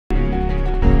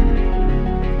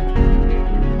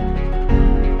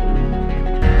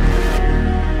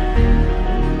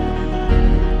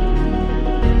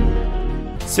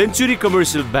Century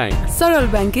Commercial Bank. सरल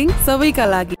banking सबैका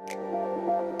लागि.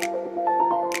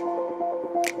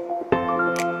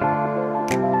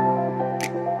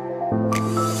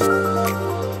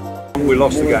 We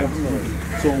lost the game.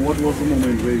 So what was the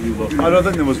moment where you lost? I don't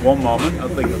think there was one moment. I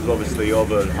think it was obviously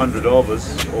over 100 overs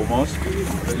almost. I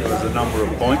think there was a number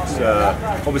of points.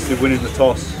 Obviously winning the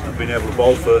toss and being able to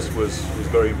bowl first was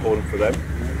very important for them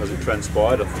as it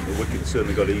transpired. I think the wicket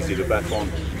certainly got easy to bat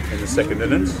on in the second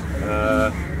innings.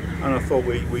 And I thought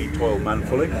we toiled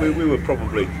manfully. We were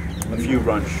probably a few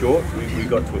runs short. We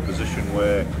got to a position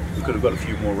where we could have got a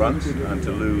few more runs, and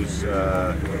to lose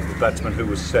the batsman who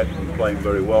was set and playing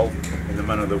very well in the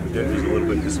manner that we did was a little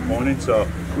bit disappointing. So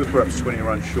we're perhaps 20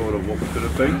 runs short of what we could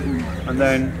have been. And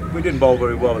then we didn't bowl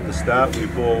very well at the start. We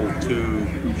bowled too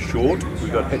short. We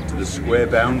got hit to the square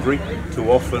boundary too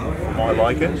often for my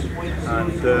liking.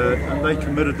 And they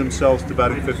committed themselves to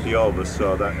batting 50 overs.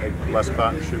 So that last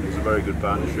partnership was a very good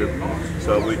partnership.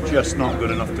 So we're just not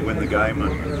good enough to win the game,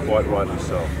 and quite rightly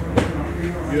so.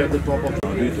 You're at the top of.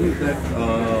 Do you think that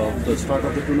the start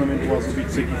of the tournament was a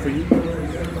bit shaky for you?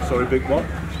 Sorry, big what?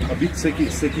 A bit shaky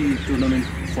tournament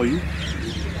for you?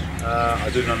 I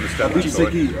didn't understand. A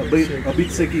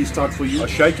bit shaky start for you? A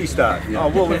shaky start. Yeah. Oh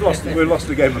well, we lost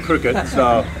the game of cricket,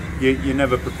 so you're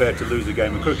never prepared to lose a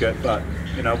game of cricket. But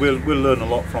you know, we'll learn a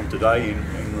lot from today in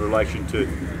relation to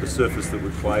the surface that we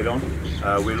played on.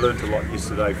 We learned a lot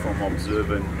yesterday from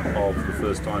observing of the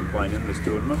first time playing in this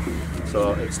tournament.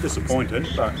 So it's disappointing,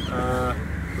 but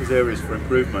there's areas for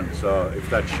improvement. So if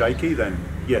that's shaky, then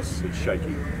yes, it's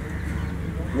shaky.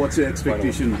 What's your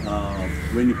expectation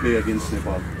when you play against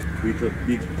Nepal with a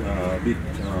big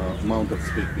amount of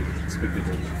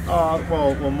spectators?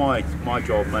 Well, my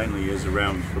job mainly is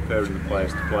around preparing the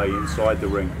players to play inside the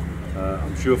ring.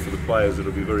 I'm sure for the players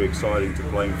it'll be very exciting to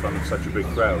play in front of such a big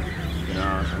crowd. You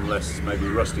know, unless maybe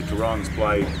Rusty Turan's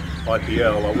played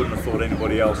IPL, I wouldn't have thought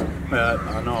anybody else.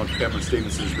 I know Cameron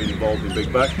Stevenson's been involved in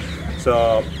Big Bash,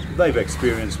 so they've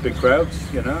experienced big crowds,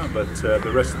 you know, but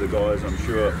the rest of the guys, I'm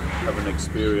sure, haven't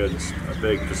experienced a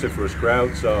big vociferous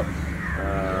crowd, so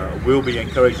we'll be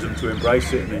encouraging them to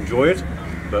embrace it and enjoy it,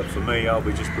 but for me, I'll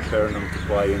be just preparing them to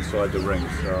play inside the ring,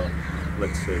 so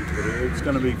let's see. But it's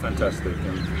going to be fantastic,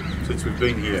 and since we've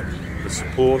been here, the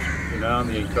support, you know, and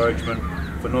the encouragement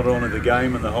for not only the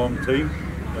game and the home team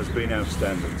has been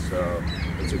outstanding, so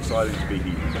it's exciting to be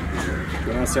here.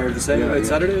 You want to start with the same about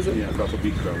Saturday, is it? Yeah, got a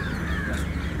big crowd.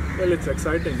 Well, it's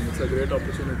exciting. It's a great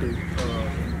opportunity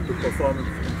to perform in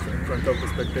front of the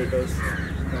spectators,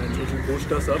 and it will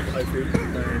boost us up, I feel,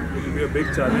 and it will be a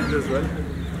big challenge as well.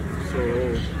 So,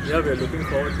 yeah, we are looking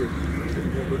forward to it. It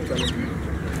will be a good challenge.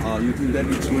 You think that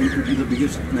it's going to be the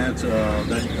biggest match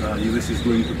that US is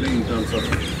going to play in terms of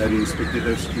having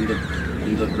spectators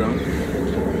in the ground?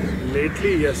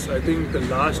 Lately, yes. I think the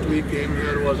last we came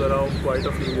here was around quite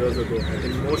a few years ago. I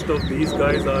think most of these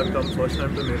guys are come first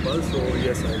time to Nepal, so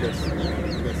yes, I guess.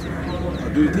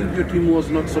 Do you think your team was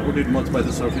not supported much by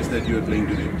the surface that you are playing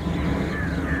today?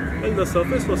 Well, the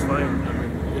surface was fine. I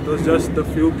mean, it was just the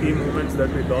few key moments that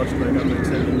we lost, like I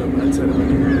mentioned in the match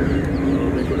ceremony.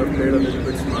 We could have played a little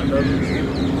bit smarter,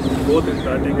 both in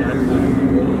batting and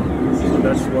bowling. So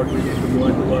that's what we need to go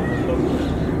and do our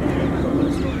homework.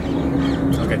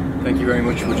 Okay, thank you very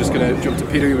much. We're just going to jump to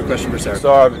Peter. You have a question for Sarah.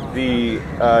 So the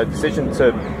decision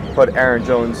to put Aaron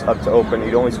Jones up to open,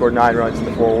 he'd only scored 9 runs in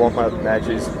the 4 warm-up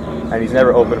matches, and he's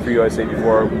never opened for USA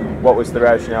before. What was the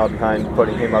rationale behind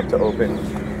putting him up to open?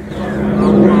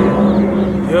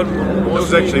 It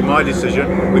was actually my decision.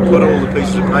 We put all the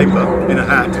pieces of paper in a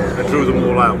hat and drew them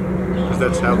all out, because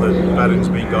that's how the batting's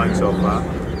been going so far.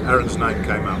 Aaron's name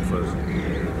came out first.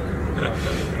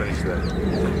 Finish that.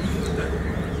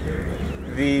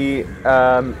 The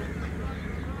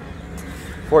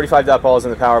 45 dot balls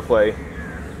in the power play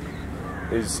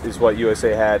is what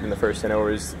USA had in the first 10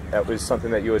 overs. That was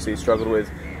something that USA struggled with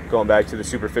going back to the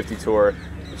Super 50 tour.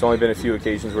 There's only been a few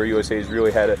occasions where USA has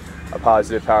really had a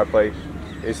positive power play.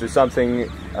 Is there something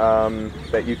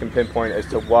that you can pinpoint as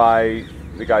to why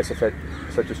the guys have had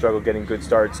such a struggle getting good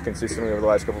starts consistently over the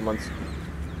last couple of months?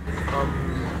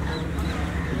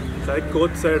 Like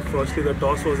coach said, firstly the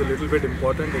toss was a little bit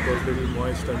important. It was a little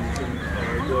moist and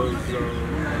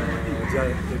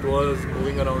it was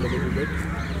moving around a little bit.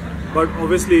 But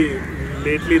obviously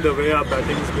lately the way our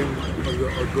batting's been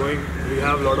going, we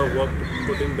have a lot of work to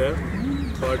put in there.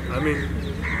 But I mean,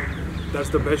 that's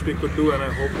the best we could do, and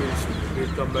I hope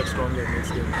we'll come back stronger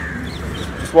next game.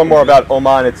 Just one more about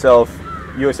Oman itself.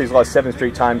 USA's lost 7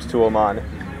 straight times to Oman.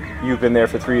 You've been there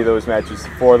for 3 of those matches.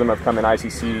 4 of them have come in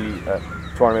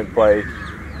ICC tournament play.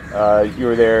 You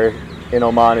were there in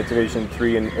Oman at Division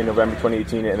 3 in November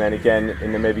 2018, and then again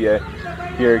in Namibia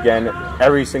here again.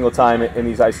 Every single time in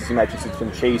these ICC matches, it's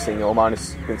been chasing. Oman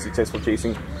has been successful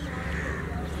chasing.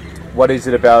 What is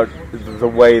it about the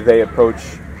way they approach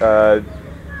the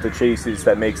chases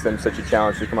that makes them such a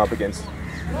challenge to come up against?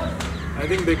 I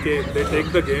think they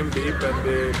take the game deep and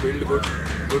they build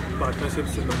good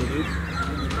partnerships in the middle.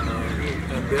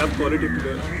 And they have quality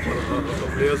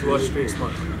players who are street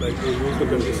smart, like they use the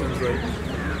conditions well.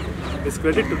 It's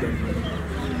credit to them.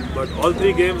 But all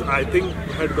 3 games, I think,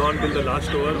 had gone till the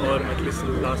last over, or at least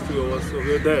the last few overs. So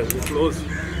we're there, we're close.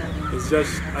 It's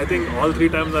just, I think all 3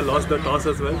 times I lost the toss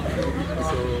as well.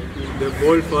 So they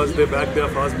bowled first, they backed their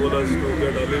fast bowlers to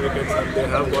get early wickets, and they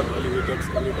have got early wickets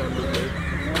every time they play.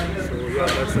 So yeah,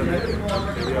 that's an area.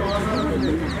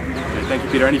 Thank you,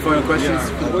 Peter. Any final questions?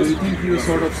 Do you think you're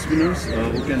sort of spinners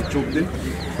who can choke them?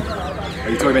 Are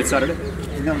you talking about Saturday?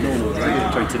 No.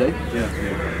 Sorry, today? Yeah.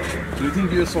 Do you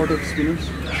think you're sort of spinners?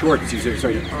 Short.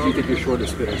 Sorry, do you think you're short or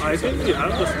spinners? I think we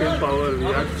have the spin power. We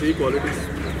had 3 qualities.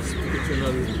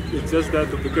 It's just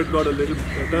that the wicket got a little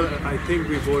better. I think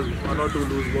we bowled 1 or 2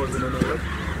 loose balls in an over,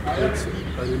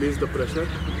 which released the pressure.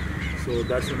 So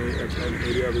that's an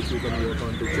area which we can work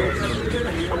on to choke.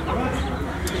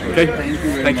 Okay.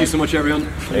 Thank you so much, everyone.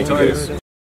 Thank you.